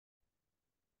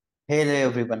Hey there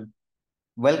everyone.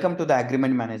 Welcome to the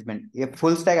Agreement Management, a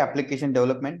full stack application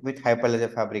development with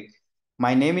Hyperledger Fabric.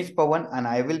 My name is Pavan and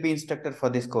I will be instructor for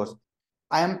this course.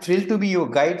 I am thrilled to be your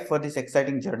guide for this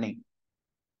exciting journey.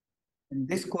 In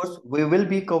this course, we will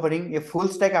be covering a full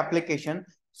stack application,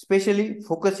 especially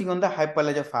focusing on the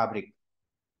Hyperledger Fabric.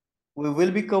 We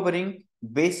will be covering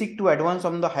basic to advanced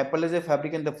on the Hyperledger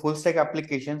Fabric and the full stack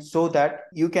application so that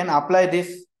you can apply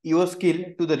this your skill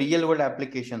to the real world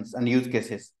applications and use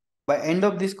cases. By end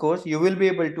of this course, you will be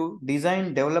able to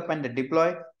design, develop, and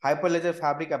deploy Hyperledger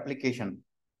Fabric application.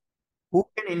 Who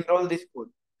can enroll this course?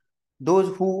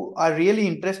 Those who are really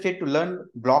interested to learn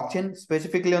blockchain,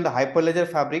 specifically on the Hyperledger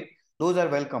Fabric, those are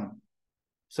welcome.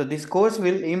 So this course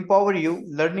will empower you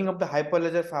learning of the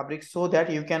Hyperledger Fabric so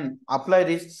that you can apply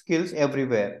these skills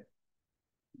everywhere.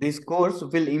 This course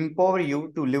will empower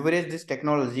you to leverage this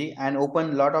technology and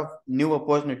open a lot of new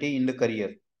opportunity in the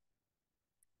career.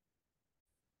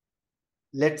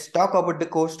 Let's talk about the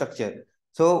course structure.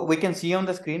 So we can see on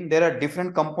the screen, there are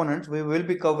different components we will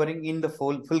be covering in the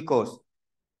full course.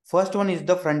 First one is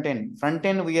the front end. Front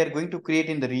end we are going to create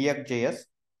in the React.js.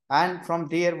 And from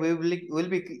there, we will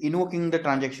be invoking the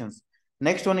transactions.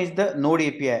 Next one is the Node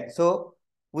API. So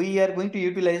we are going to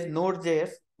utilize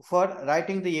Node.js for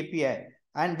writing the API.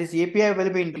 And this API will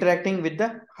be interacting with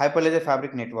the Hyperledger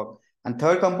Fabric network. And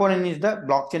third component is the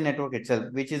blockchain network itself,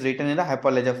 which is written in the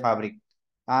Hyperledger Fabric.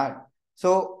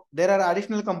 So there are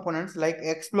additional components like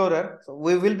Explorer. So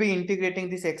we will be integrating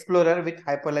this Explorer with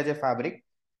Hyperledger Fabric,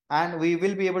 and we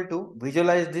will be able to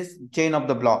visualize this chain of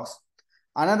the blocks.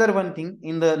 Another one thing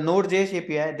in the Node.js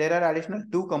API, there are additional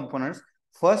two components.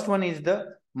 First one is the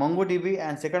MongoDB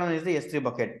and second one is the S3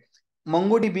 bucket.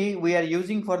 MongoDB we are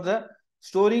using for the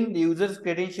storing the user's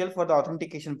credential for the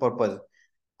authentication purpose.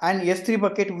 And S3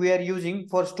 bucket we are using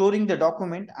for storing the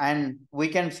document, and we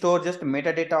can store just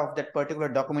metadata of that particular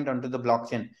document onto the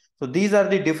blockchain. So these are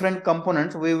the different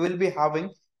components we will be having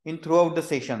in throughout the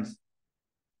sessions.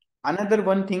 Another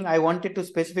one thing I wanted to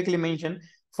specifically mention,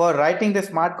 for writing the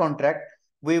smart contract,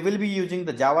 we will be using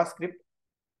the JavaScript.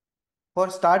 For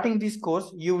starting this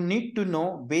course, you need to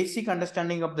know basic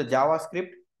understanding of the JavaScript,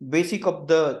 basic of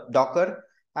the Docker,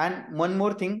 and one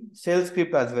more thing, shell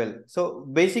script as well. So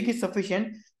basic is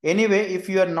sufficient. Anyway, if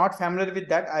you are not familiar with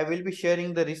that, I will be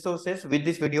sharing the resources with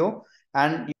this video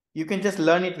and you can just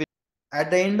learn it.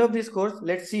 At the end of this course,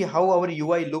 let's see how our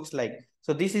UI looks like.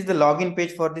 So this is the login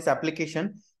page for this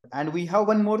application. And we have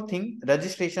one more thing,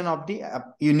 registration of the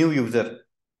new user.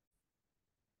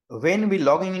 When we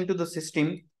log in into the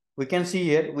system, we can see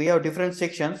here, we have different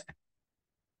sections.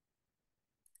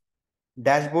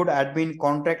 Dashboard, admin,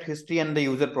 contract history, and the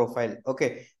user profile.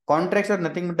 Okay, contracts are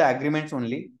nothing but the agreements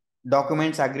only.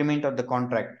 Documents, agreement, or the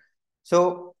contract.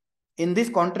 So in this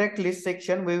contract list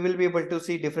section, we will be able to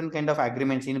see different kind of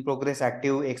agreements in progress,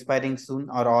 active, expiring soon,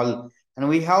 or all. And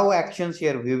we have actions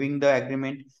here, viewing the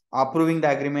agreement, approving the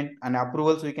agreement, and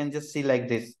approvals we can just see like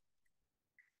this.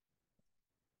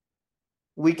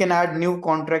 We can add new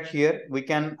contract here. We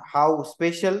can have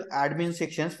special admin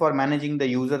sections for managing the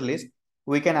user list.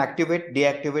 We can activate,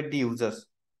 deactivate the users.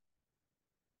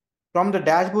 From the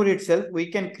dashboard itself,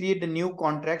 we can create the new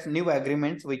contracts, new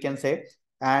agreements, we can say,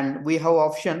 and we have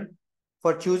option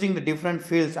for choosing the different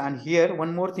fields. And here,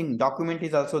 one more thing, document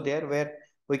is also there where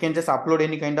we can just upload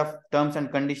any kind of terms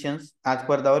and conditions as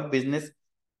per our business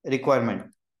requirement.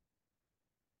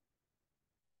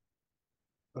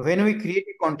 When we create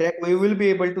a contract, we will be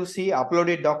able to see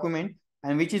uploaded document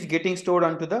and which is getting stored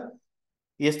onto the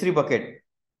S3 bucket.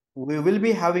 We will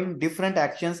be having different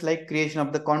actions like creation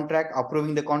of the contract,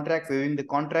 approving the contract, viewing the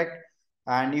contract,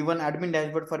 and even admin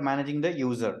dashboard for managing the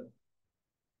user.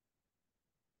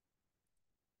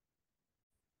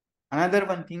 Another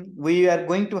one thing, we are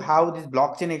going to have this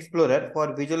blockchain explorer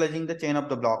for visualizing the chain of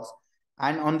the blocks.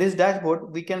 And on this dashboard,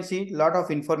 we can see a lot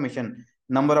of information,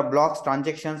 number of blocks,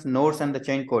 transactions, nodes, and the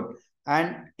chain code.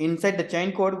 And inside the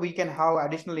chain code, we can have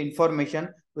additional information.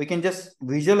 We can just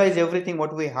visualize everything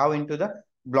what we have into the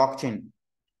blockchain.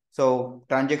 So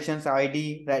transactions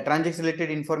ID, transaction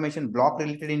related information, block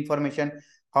related information,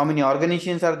 how many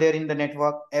organizations are there in the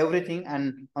network, everything.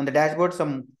 And on the dashboard,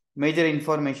 some major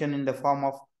information in the form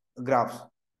of graphs.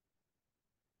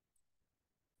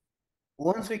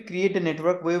 Once we create a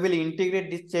network, we will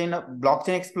integrate this chain of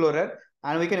blockchain explorer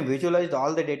and we can visualize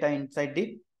all the data inside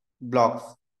the blocks.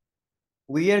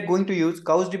 We are going to use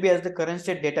CouchDB as the current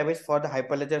state database for the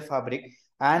Hyperledger Fabric,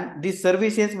 and these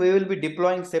services we will be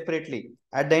deploying separately.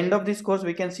 At the end of this course,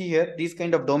 we can see here these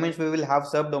kind of domains we will have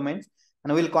subdomains,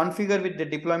 and we will configure with the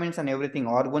deployments and everything.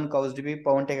 Org1 CouchDB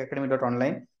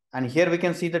pavantechacademy.online, and here we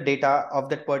can see the data of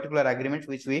that particular agreement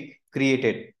which we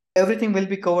created. Everything will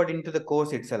be covered into the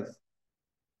course itself.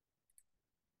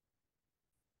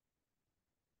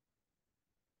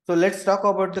 So let's talk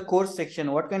about the course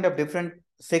section. What kind of different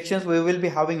sections we will be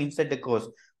having inside the course?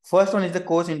 First one is the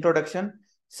course introduction.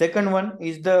 Second one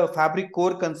is the fabric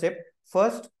core concept.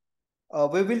 First,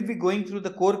 we will be going through the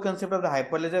core concept of the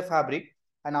Hyperledger fabric.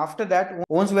 And after that,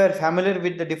 once we are familiar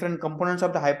with the different components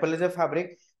of the Hyperledger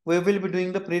fabric, we will be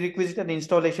doing the prerequisite and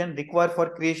installation required for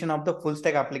creation of the full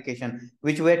stack application,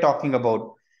 which we are talking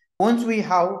about. Once we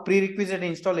have prerequisite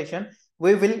installation,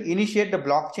 we will initiate the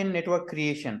blockchain network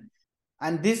creation.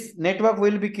 And this network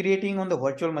will be creating on the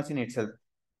virtual machine itself.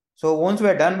 So once we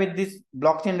are done with this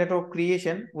blockchain network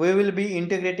creation, we will be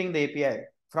integrating the API.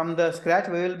 From the scratch,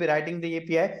 we will be writing the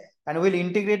API and we'll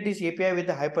integrate this API with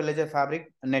the Hyperledger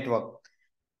Fabric network.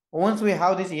 Once we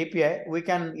have this API, we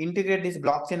can integrate this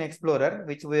blockchain explorer,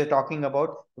 which we are talking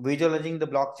about, visualizing the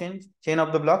blockchain, chain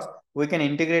of the blocks. We can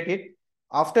integrate it.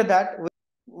 After that,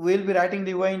 we'll be writing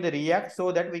the UI in the React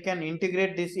so that we can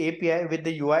integrate this API with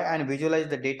the UI and visualize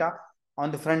the data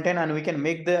on the front end, and we can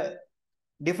make the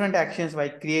different actions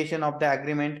like creation of the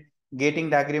agreement, getting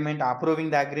the agreement, approving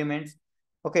the agreements.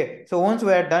 Okay, so once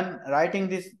we are done writing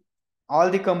this, all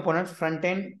the components, front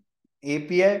end,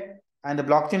 API, and the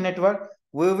blockchain network,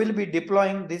 we will be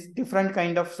deploying this different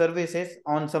kind of services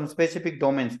on some specific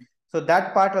domains. So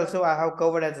that part also I have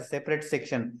covered as a separate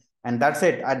section. And that's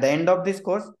it. At the end of this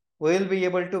course, we will be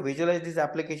able to visualize this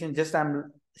application. Just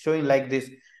I'm showing like this.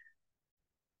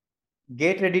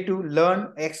 Get ready to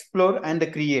learn, explore, and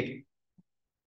create.